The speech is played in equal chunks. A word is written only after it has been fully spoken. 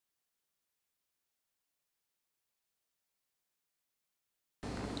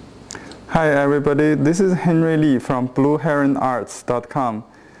Hi everybody, this is Henry Lee from blueheronarts.com.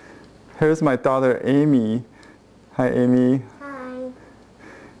 Here's my daughter Amy. Hi Amy. Hi.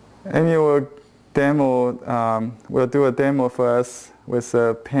 Amy will do a demo for us with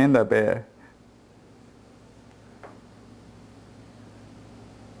a panda bear.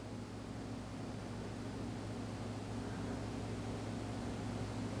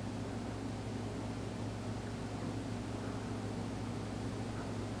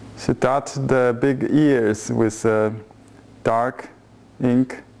 She dot the big ears with dark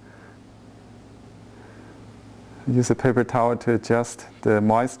ink. Use a paper towel to adjust the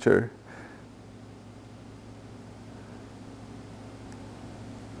moisture.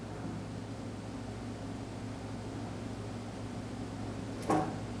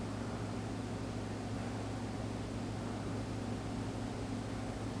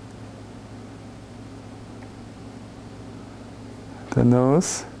 The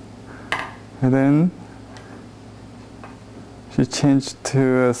nose. And then she changed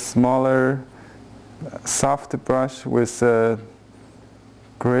to a smaller, soft brush with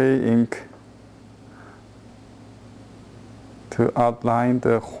gray ink to outline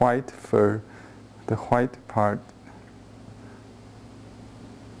the white fur, the white part.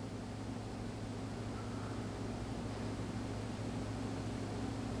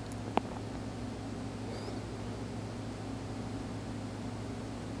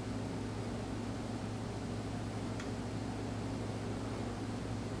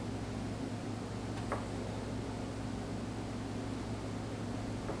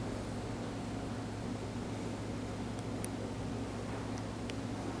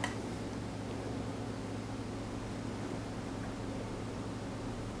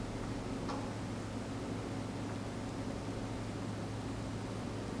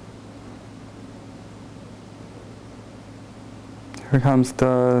 Here comes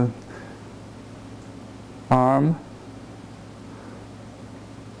the arm.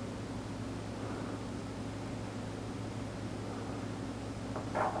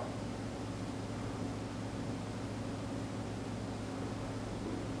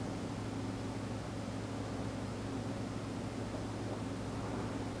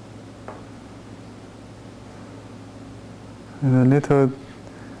 And a little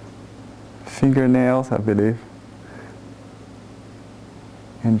fingernails, I believe.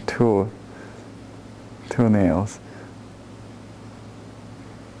 And two nails.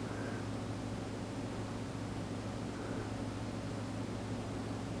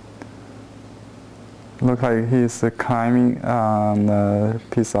 Look like he's climbing on a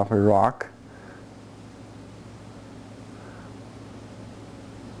piece of a rock.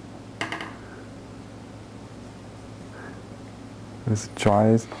 With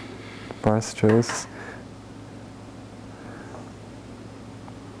dry brush strokes.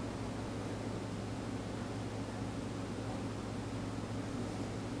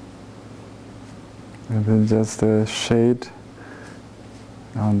 And then just a shade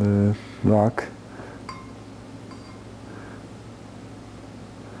on the rock.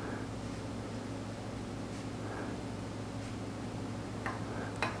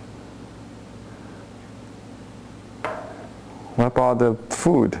 What about the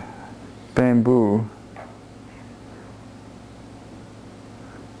food? Bamboo.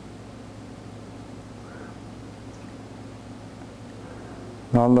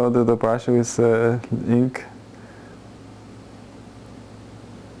 Now load the brush with ink.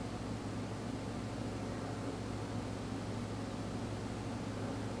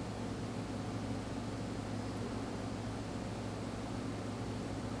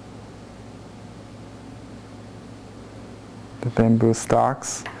 The bamboo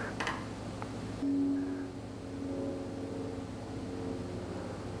stalks.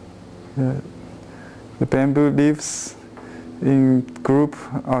 The bamboo leaves in group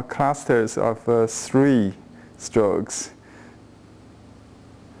or clusters of 3 strokes,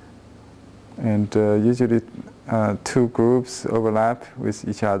 and usually 2 groups overlap with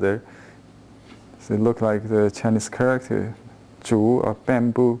each other. So it looks like the Chinese character, 竹 or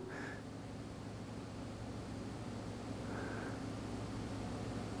bamboo.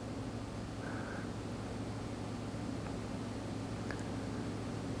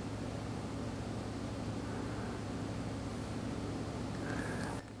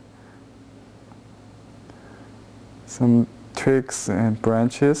 Some twigs and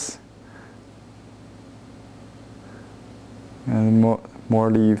branches, and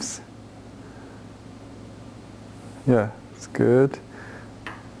more leaves. Yeah, it's good.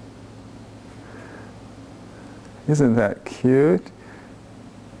 Isn't that cute?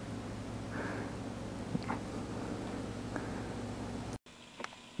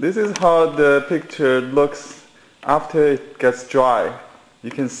 This is how the picture looks after it gets dry.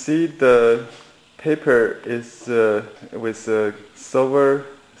 You can see the paper is with silver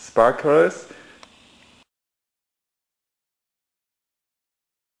sparklers.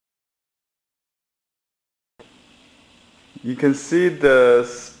 You can see the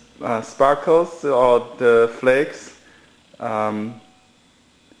sparkles or the flakes.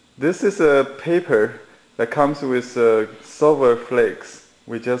 This is a paper that comes with silver flakes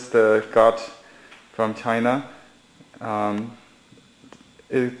we just got from China.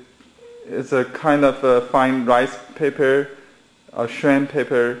 It's a kind of a fine rice paper, a Xuan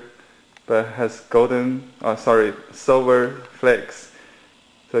paper, but has silver flakes.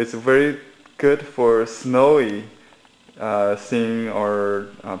 So it's very good for snowy scene or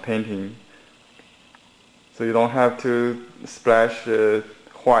painting. So you don't have to splash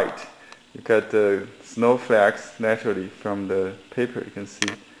white. You get the snowflakes naturally from the paper, you can see.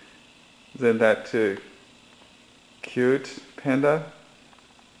 Isn't that cute, Panda?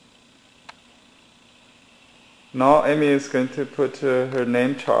 Now Amy is going to put her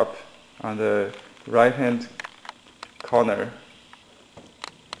name chop on the right hand corner.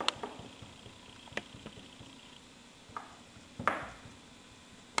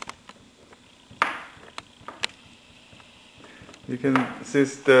 You can see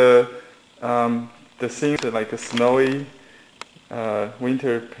the scene like a snowy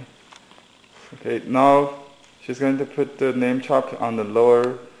winter. Okay, now she's going to put the name chop on the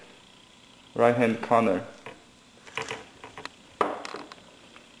lower right hand corner.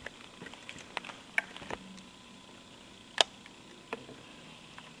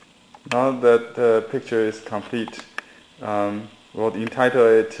 Now that the picture is complete, we'll entitle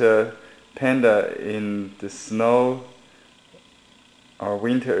it Panda in the Snow or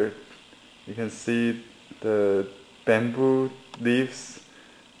Winter. You can see the bamboo leaves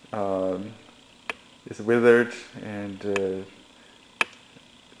is withered and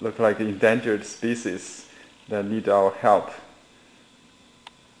look like endangered species that need our help.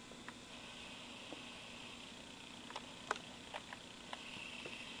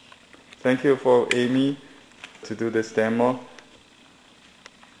 Thank you for Amy to do this demo.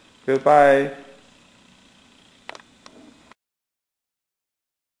 Goodbye.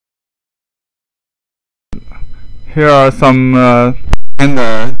 Here are some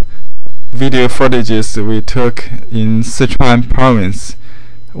Panda video footages we took in Sichuan province,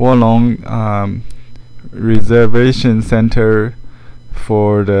 Wolong reservation center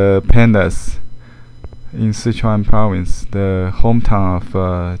for the pandas in Sichuan province, the hometown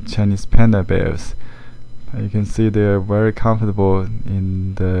of Chinese panda bears. You can see they're very comfortable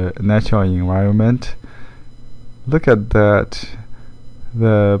in the natural environment. Look at that.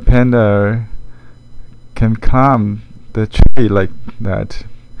 The panda can climb the tree like that.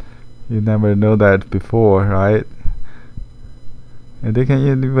 You never know that before, right? And they can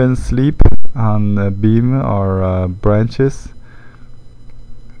even sleep on a beam or branches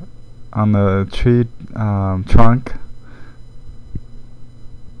on a tree trunk.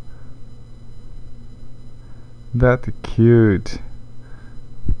 That's cute.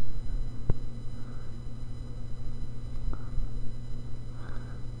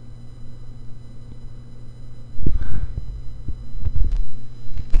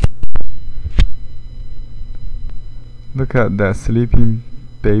 Look at that sleeping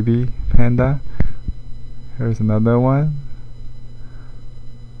baby panda. Here's another one.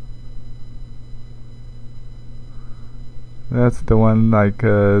 That's the one like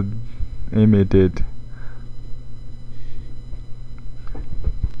Amy did.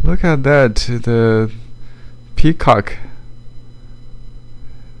 Look at that, the peacock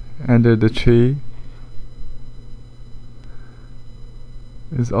under the tree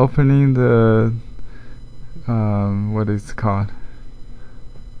is opening the what is it called?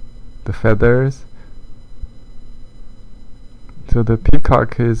 The feathers. So the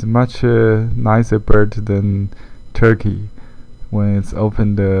peacock is much nicer bird than turkey when it's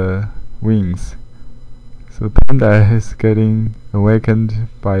opened the wings. So Panda is getting awakened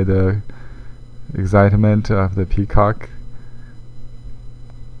by the excitement of the peacock.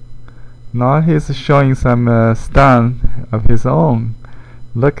 Now he's showing some stun of his own.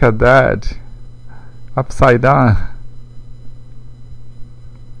 Look at that. Upside down.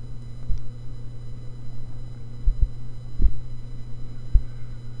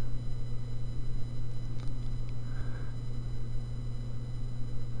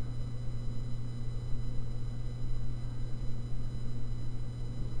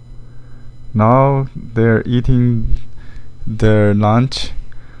 Now they're eating their lunch.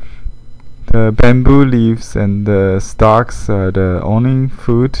 The bamboo leaves and the stalks are the only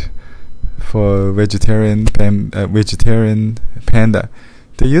food for vegetarian panda.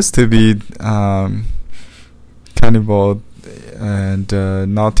 They used to be cannibal and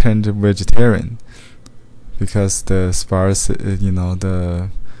not turned vegetarian because the sparse,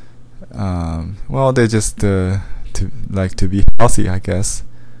 well, they just like to be healthy, I guess.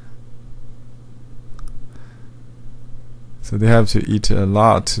 So they have to eat a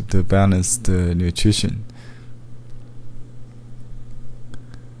lot to balance the nutrition.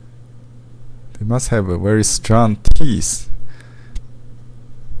 They must have a very strong teeth.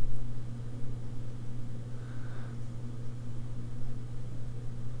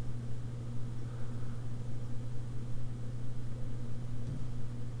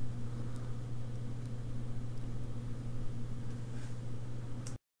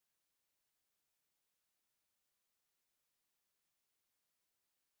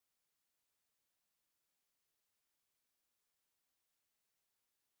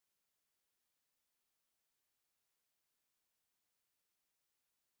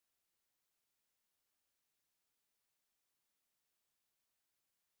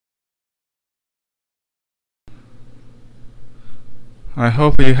 I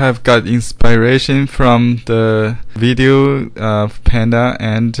hope you have got inspiration from the video of Panda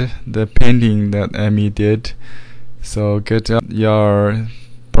and the painting that Amy did. So get out your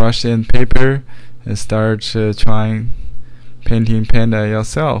brush and paper and start trying painting Panda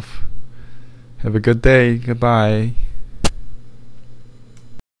yourself. Have a good day. Goodbye.